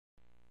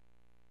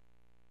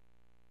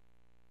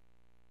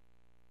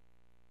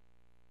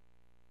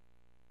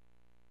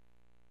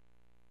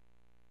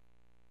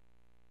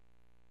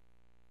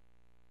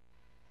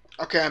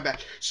Okay, I'm back.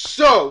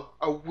 So,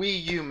 a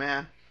Wii U,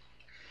 man.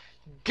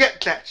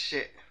 Get that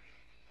shit.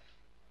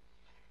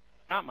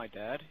 Not my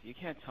dad. You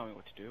can't tell me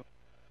what to do.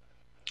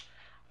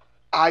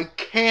 I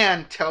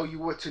can tell you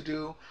what to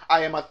do.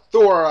 I am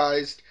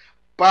authorized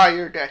by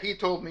your dad. He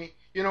told me,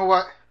 you know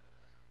what?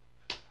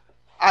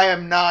 I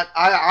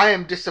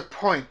am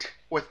disappointed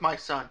with my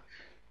son.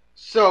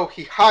 So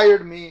he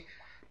hired me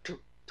to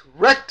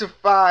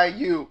rectify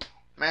you.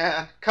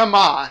 Man, come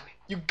on.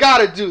 You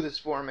gotta do this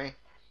for me.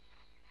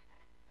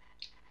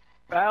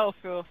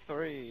 Battlefield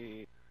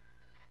 3.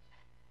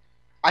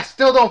 I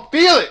still don't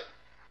feel it.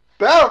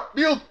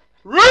 Battlefield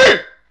 3!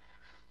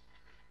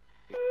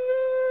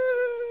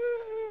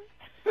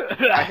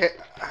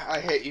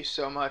 I hate you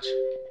so much.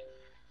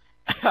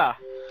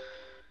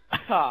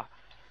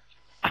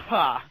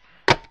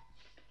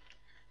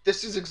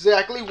 This is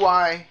exactly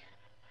why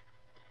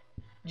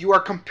you are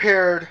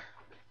compared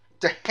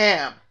to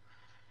ham.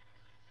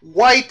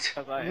 White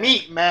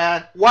meat,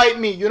 man. White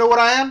meat. You know what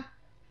I am?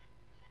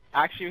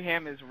 Actually,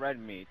 ham is red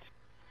meat.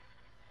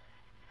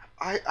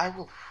 I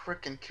will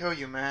frickin' kill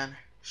you, man.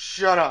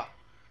 Shut up.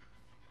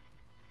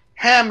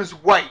 Ham is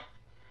white.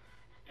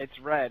 It's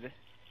red.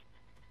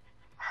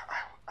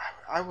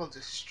 I will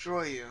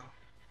destroy you.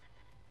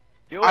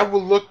 I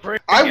will look.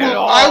 I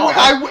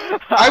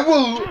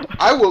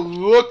will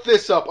look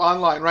this up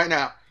online right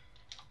now.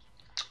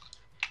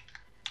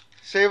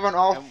 Save on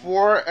all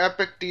 4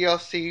 epic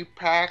DLC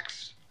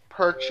packs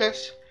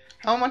purchase.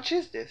 How much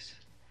is this?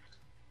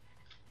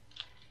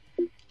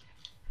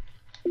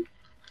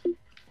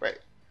 Wait.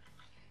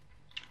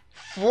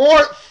 4.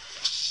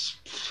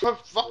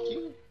 Fuck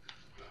you.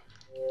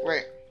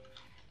 Wait.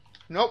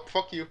 Nope.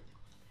 Fuck you.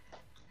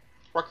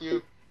 Fuck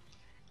you.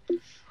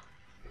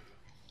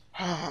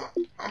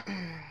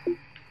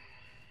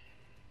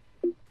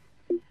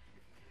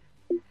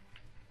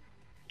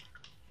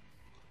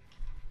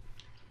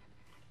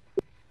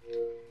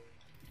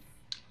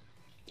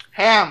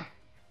 Ham.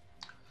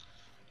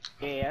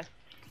 Yes.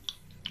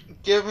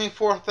 Give me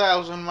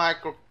 4,000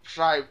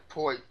 microsite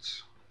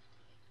points.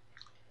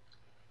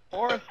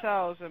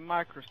 4,000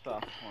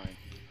 Microsoft points.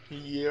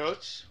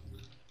 Yes.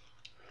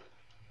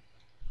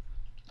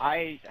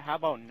 How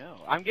about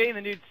no? I'm getting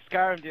the new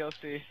Skyrim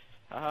DLC.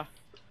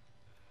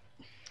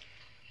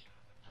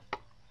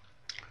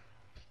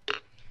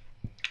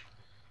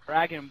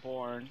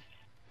 Dragonborn.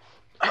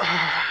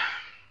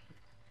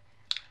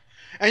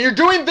 And you're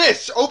doing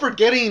this over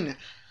getting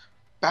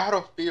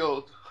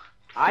Battlefield.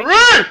 I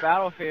get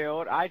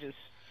Battlefield. I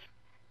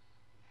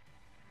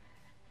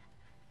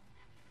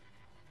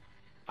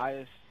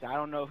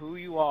don't know who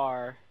you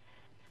are.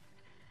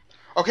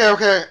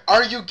 Okay.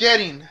 Are you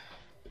getting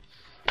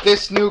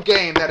this new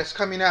game that is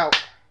coming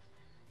out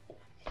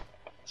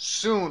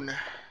soon?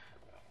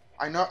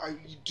 I know.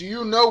 Do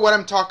you know what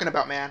I'm talking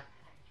about, man?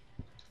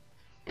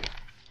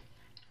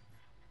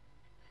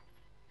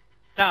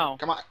 No.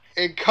 Come on.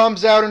 It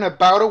comes out in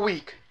about a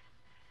week.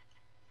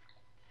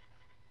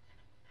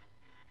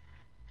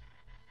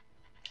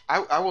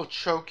 I will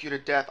choke you to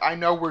death. I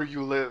know where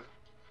you live.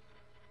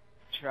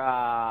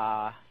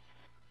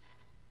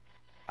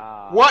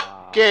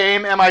 What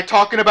game am I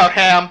talking about,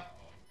 Ham?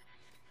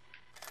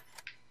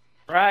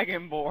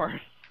 Dragonborn.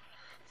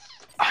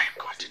 I am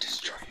going to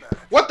destroy you.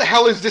 What the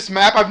hell is this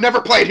map? I've never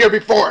played here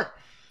before.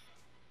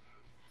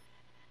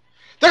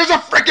 There's a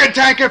freaking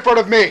tank in front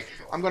of me.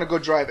 I'm gonna go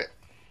drive it.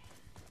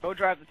 Go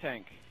drive the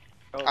tank.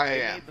 Oh, I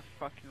am. Need the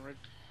fucking red.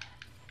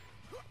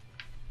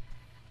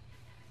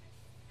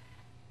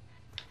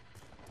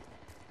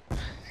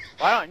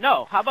 Why don't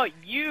no? How about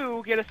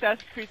you get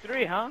Assassin's Creed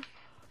 3, huh?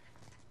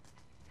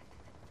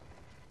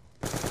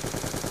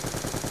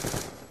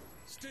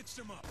 Stitched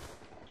him up.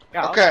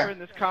 Yeah, Okay. I'll turn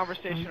this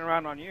conversation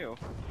around on you.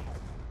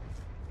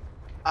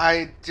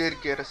 I did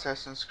get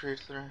Assassin's Creed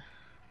 3.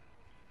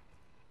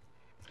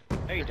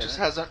 No, you It just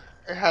didn't.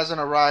 hasn't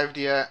arrived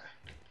yet.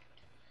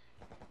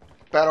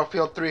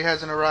 Battlefield 3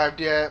 hasn't arrived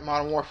yet.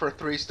 Modern Warfare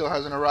 3 still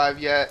hasn't arrived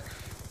yet.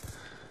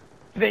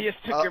 They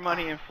just took your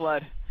money and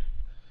fled.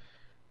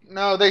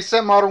 No, they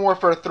sent Modern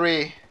Warfare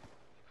 3,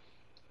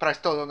 but I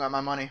still don't got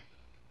my money.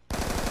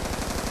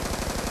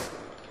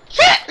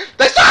 Shit!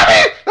 They saw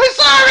me! They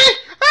saw me!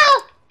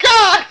 Oh,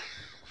 God!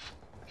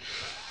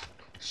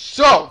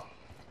 So,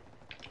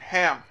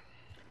 Ham,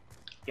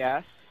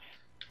 Yes.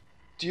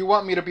 do you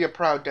want me to be a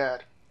proud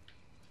dad?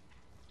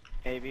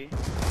 Maybe.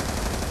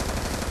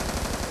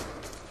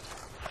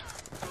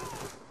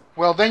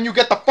 Well, then you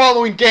get the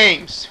following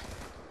games.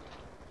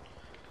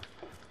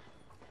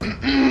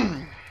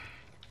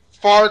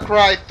 Far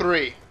Cry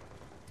 3.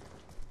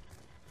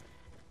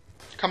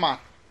 Come on.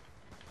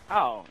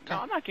 Oh, no,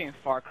 I'm not getting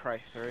Far Cry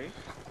 3.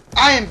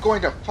 I am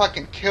going to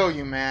fucking kill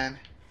you, man.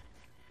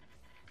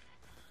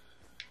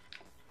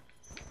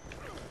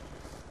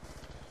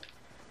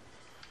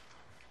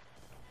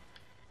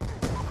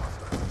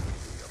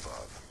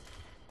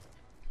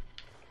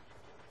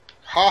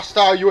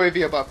 Hostile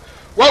UAV above.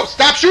 Whoa,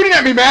 stop shooting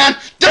at me, man!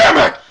 Damn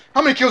it!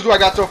 How many kills do I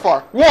got so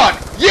far? 1!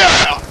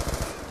 Yeah!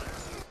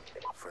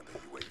 Friendly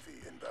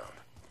UAV inbound.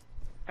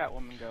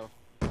 Catwoman go.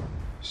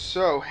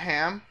 So,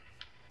 Ham,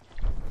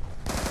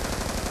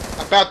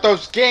 about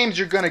those games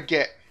you're gonna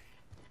get.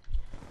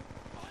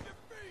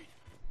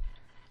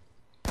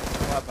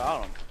 What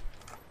about them?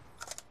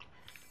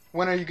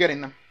 When are you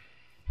getting them?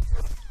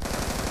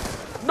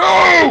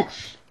 No!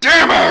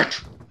 Damn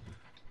it!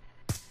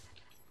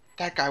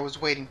 That guy was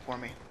waiting for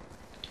me.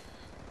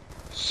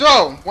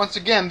 So, once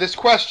again, this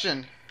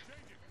question.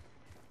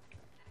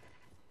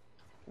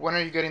 When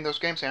are you getting those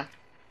games, Sam?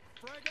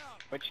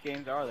 Which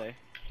games are they?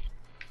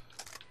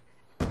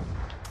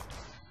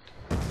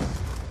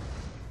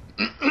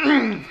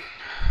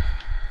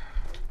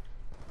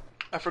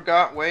 I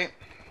forgot. Wait.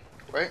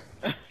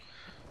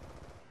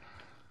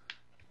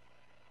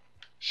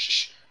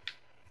 Shh.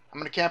 I'm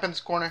gonna camp in this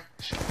corner.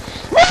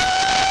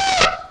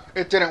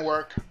 It didn't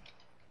work.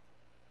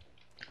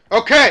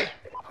 Okay.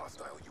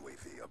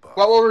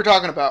 What were we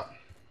talking about?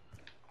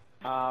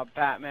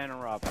 Batman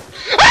and Robin.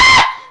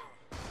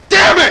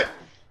 Damn it!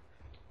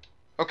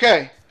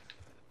 Okay.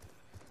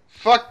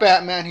 Fuck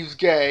Batman, he's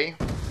gay.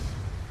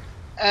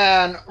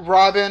 And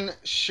Robin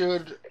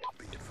should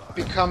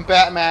become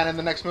Batman in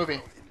the next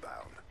movie.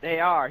 They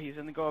are. He's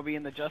going to be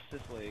in the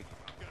Justice League.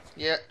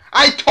 Yeah.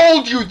 I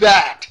told you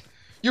that!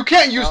 You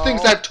can't use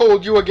things I've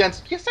told you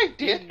against... Yes, I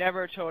did. You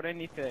never told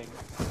anything.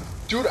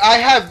 Dude, I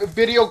have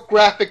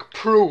videographic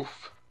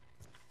proof.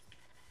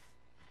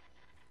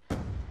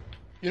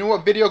 You know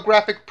what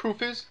videographic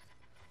proof is?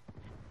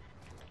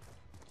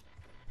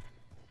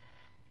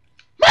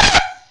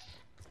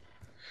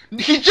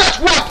 He just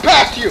walked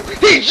past you!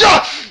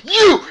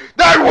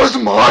 That was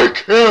my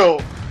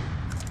kill!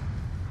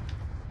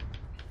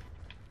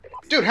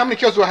 Dude, how many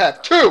kills do I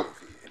have? 2!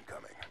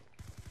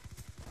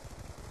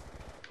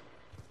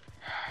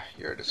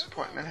 You're a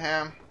disappointment,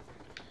 Ham.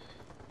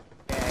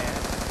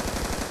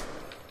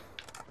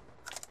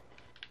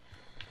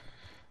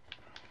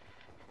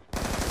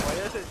 What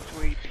is it,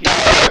 sweet pea?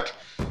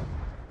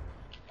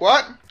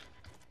 What?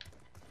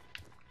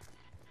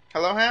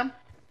 Hello, Ham?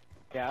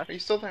 Yeah. Are you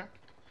still there?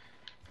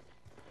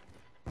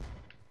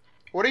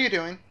 What are you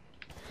doing?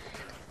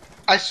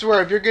 I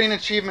swear, if you're getting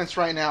achievements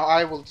right now,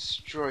 I will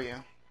destroy you.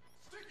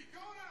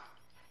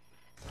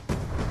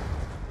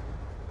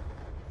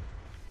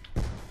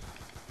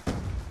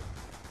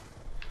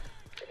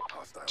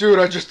 Dude,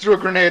 I just threw a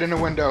grenade in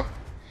a window.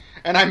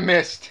 And I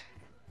missed.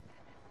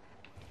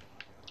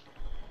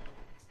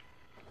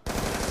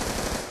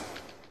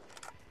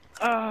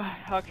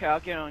 Okay, I'll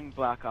get on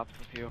Black Ops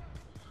with you.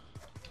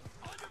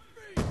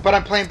 But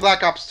I'm playing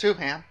Black Ops 2,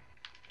 Ham.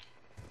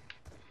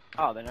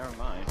 Oh, then never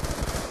mind.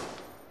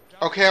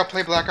 Okay, I'll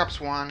play Black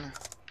Ops 1.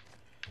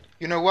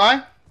 You know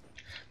why?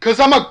 'Cause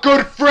I'm a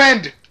good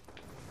friend!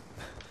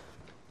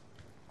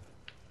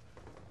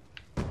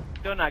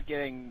 Still not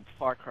getting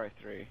Far Cry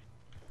 3.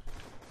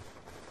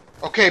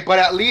 Okay, but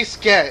at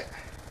least get...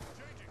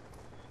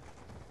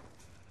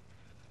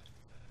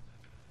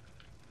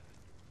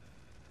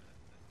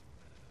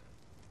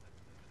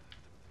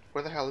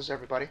 Where the hell is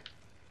everybody?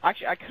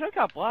 Actually, I could have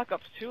got Black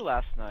Ops 2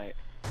 last night.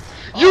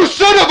 You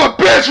son of a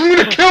bitch! I'm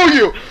gonna kill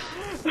you!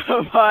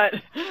 But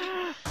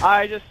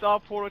I just saw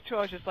Portal 2.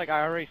 I was just like,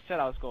 I already said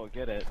I was going to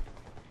get it.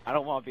 I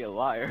don't want to be a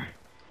liar.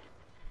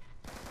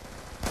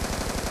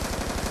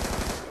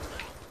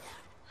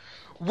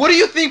 What do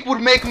you think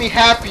would make me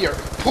happier?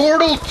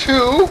 Portal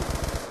 2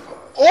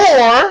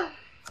 or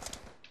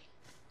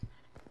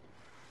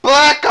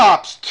Black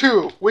Ops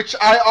 2, which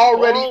I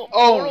already own.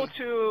 Portal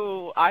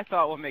 2, I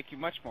thought would make you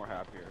much more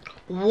happier.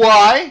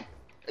 Why?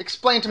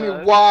 Explain to me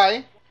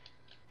why.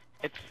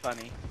 It's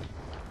funny.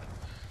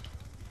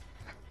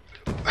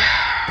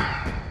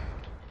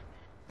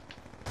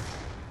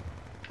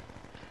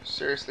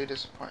 Seriously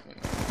disappointing.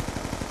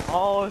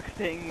 All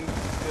things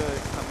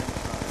good come in time.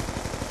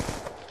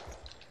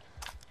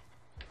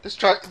 This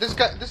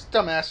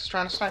dumbass is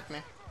trying to snipe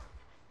me.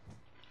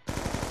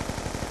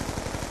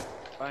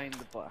 Find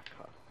the Black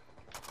Hawk.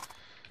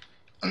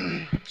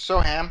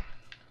 So, Ham,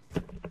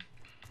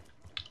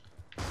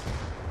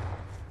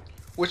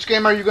 which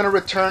game are you going to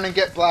return and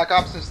get Black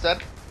Ops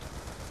instead?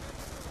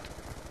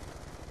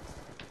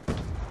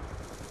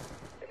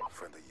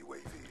 Friendly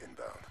UAV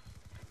inbound.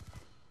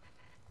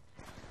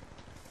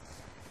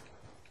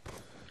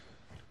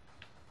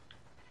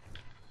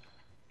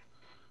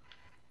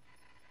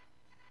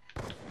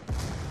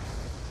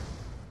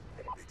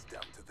 It's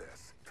down to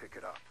this. Pick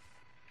it up.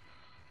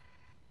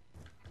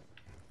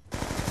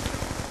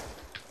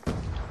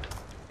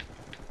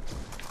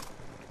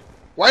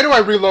 Why do I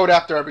reload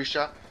after every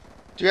shot?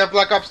 Do you have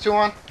Black Ops 2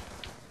 on?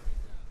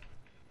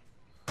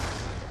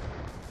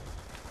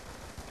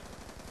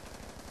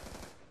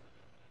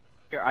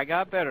 Here, I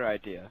got a better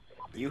idea.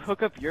 You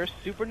hook up your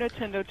Super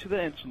Nintendo to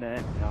the internet,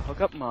 and I'll hook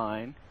up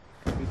mine.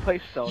 We play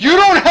Zelda. You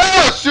don't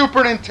have a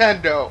Super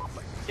Nintendo!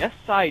 Yes,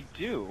 I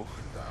do.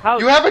 How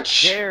You have a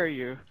dare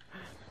you?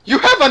 You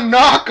have a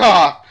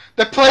knockoff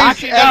that plays...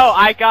 Actually, no,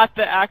 I got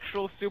the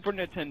actual Super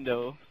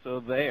Nintendo, so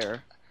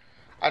there.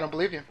 I don't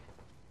believe you.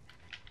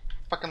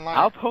 Fucking lie.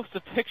 I'll post a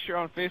picture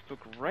on Facebook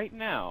right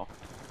now.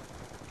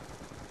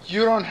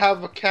 You don't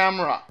have a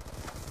camera.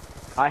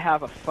 I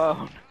have a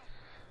phone.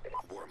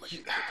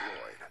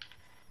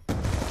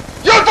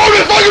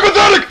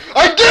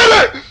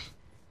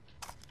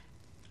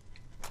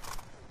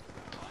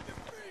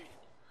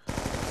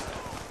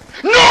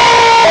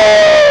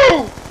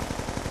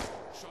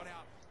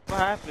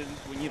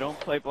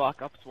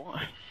 Black Ops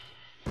 1.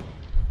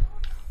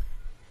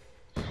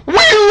 We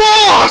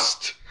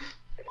lost!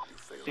 You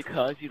failed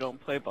Because you don't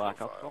play Black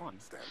Ops profile. 1.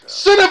 Stand down.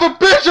 Son of a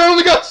bitch, I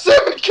only got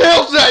 7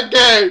 kills that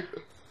game!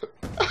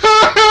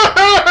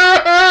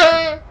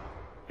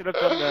 Could have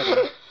done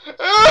better.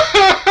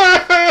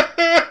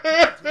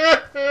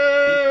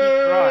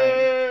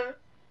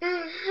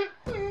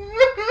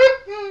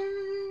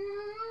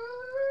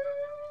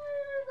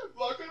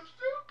 Black Ops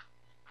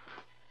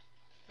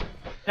 2?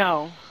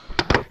 No.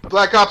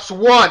 Black Ops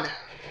 1!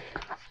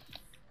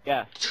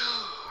 Yes.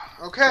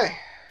 Okay.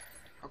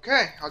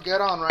 Okay, I'll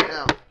get on right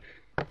now.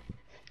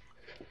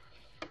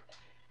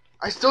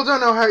 I still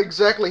don't know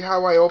exactly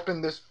how I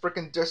open this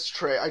frickin' disc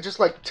tray. I just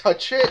like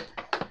touch it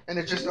and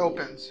it just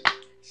opens.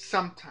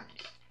 Sometimes.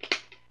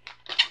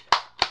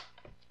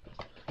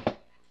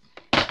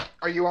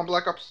 Are you on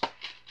Black Ops?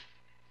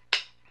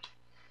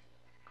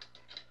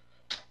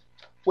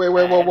 Wait,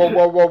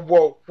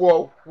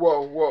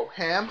 whoa.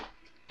 Ham?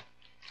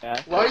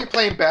 Yes. Why are you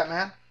playing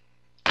Batman?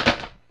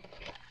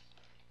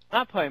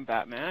 Not playing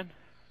Batman.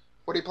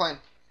 What are you playing?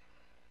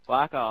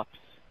 Black Ops.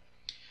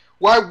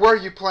 Why were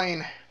you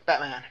playing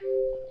Batman?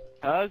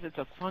 Because it's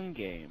a fun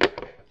game.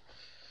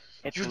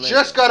 It's You lit.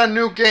 just got a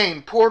new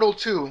game, Portal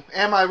 2.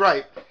 Am I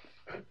right?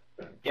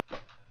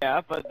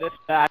 Yeah, but this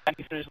I need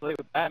to finish with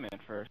Batman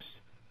first.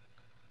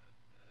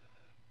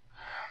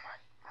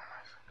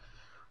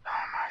 Oh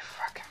my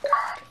fucking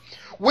god.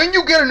 When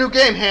you get a new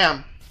game,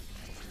 Ham,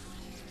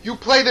 you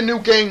play the new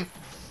game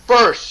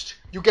first.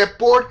 You get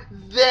bored,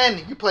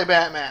 then you play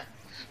Batman.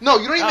 No,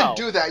 you don't even No.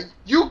 do that.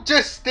 You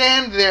just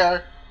stand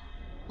there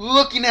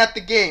looking at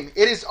the game.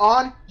 It is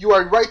on. You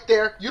are right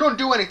there. You don't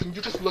do anything.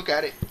 You just look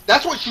at it.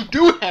 That's what you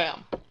do,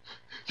 Ham.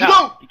 You No,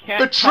 don't you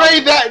can't betray tell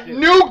me that what to do.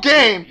 new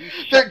game You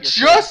shut that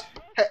your just... face.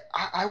 Hey,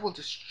 I will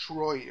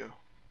destroy you.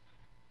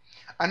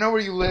 I know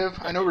where you live.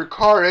 I know where your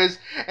car is.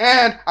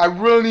 And I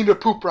really need to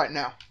poop right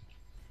now.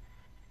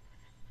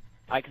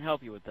 I can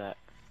help you with that.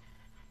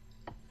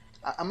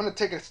 I'm going to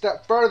take it a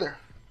step further.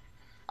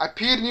 I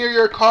peed near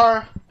your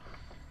car.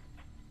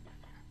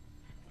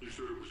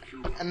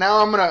 And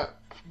now I'm going to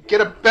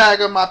get a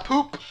bag of my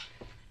poop,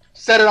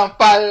 set it on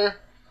fire,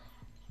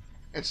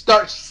 and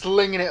start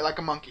slinging it like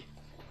a monkey.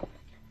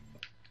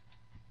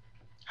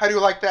 How do you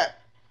like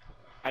that?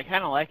 I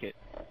kind of like it.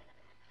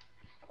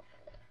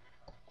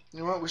 You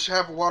know what? We should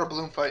have a water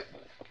balloon fight.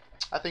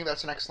 I think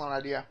that's an excellent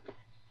idea.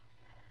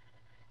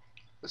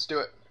 Let's do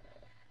it.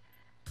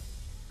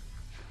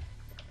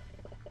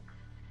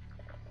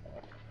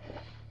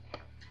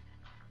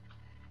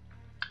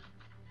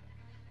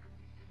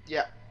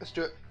 Yeah, let's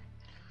do it.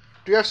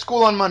 Do you have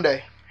school on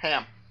Monday,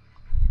 Ham?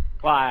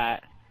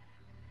 What?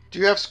 Do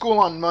you have school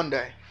on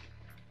Monday?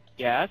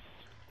 Yes?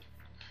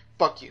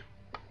 Fuck you.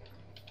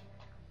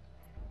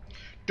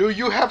 Do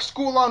you have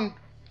school on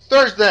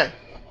Thursday?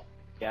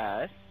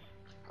 Yes.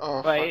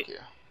 Oh, Wait. fuck you.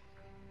 Is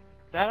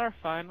that our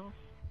finals?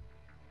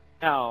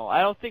 No, I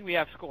don't think we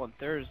have school on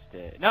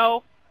Thursday.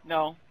 No,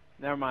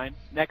 never mind.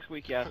 Next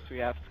week, yes, we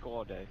have school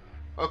all day.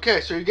 Okay,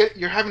 so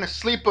you're having a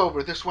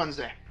sleepover this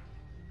Wednesday.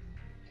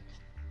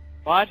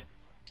 What?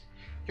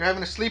 You're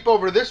having a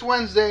sleepover this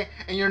Wednesday,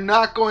 and you're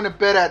not going to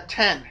bed at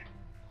 10.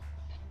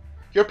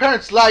 Your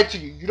parents lied to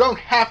you. You don't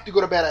have to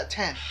go to bed at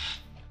 10.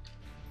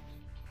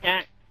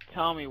 Can't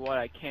tell me what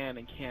I can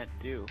and can't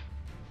do.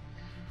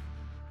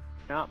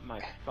 Not my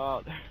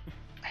father.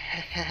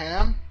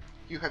 Ham,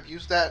 you have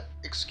used that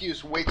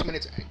excuse way too many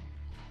times.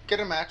 Get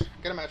a match.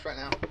 Get a match right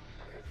now.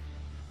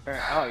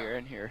 Oh, you're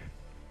in here.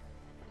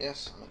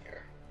 Yes, I'm in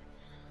here.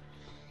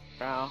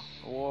 Ground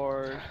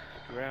war.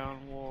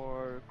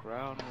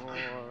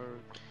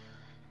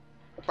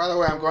 By the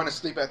way, I'm going to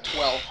sleep at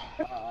 12.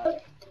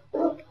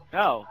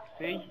 No,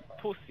 see?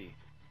 Pussy.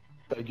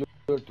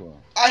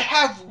 I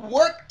have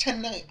work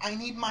tonight. I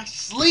need my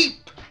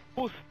sleep.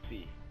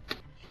 Pussy.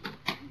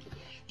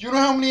 You know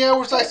how many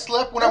hours I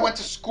slept when I went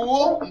to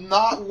school,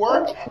 not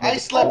work? I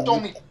slept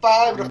only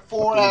 5 to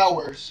 4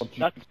 hours.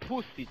 That's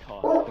pussy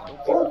talk.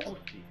 Don't be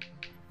pussy.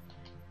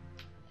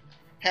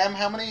 Ham,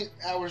 how many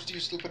hours do you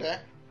sleep a day?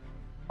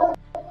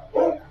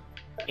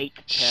 8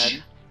 to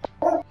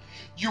 10.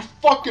 You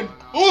fucking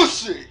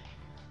pussy!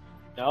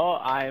 No,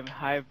 I'm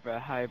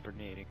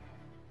hibernating.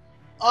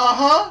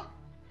 Uh-huh.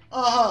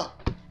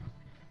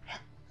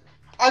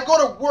 I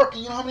go to work,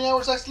 and you know how many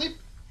hours I sleep?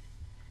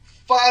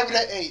 5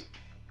 to 8.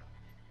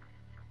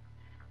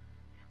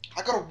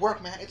 I go to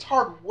work, man. It's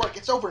hard work.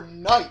 It's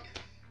overnight.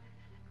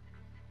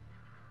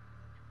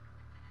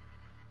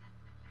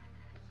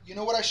 You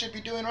know what I should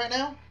be doing right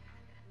now?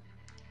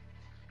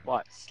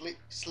 What?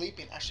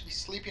 Sleeping. I should be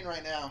sleeping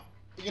right now.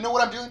 But you know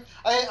what I'm doing?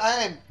 I am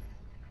playing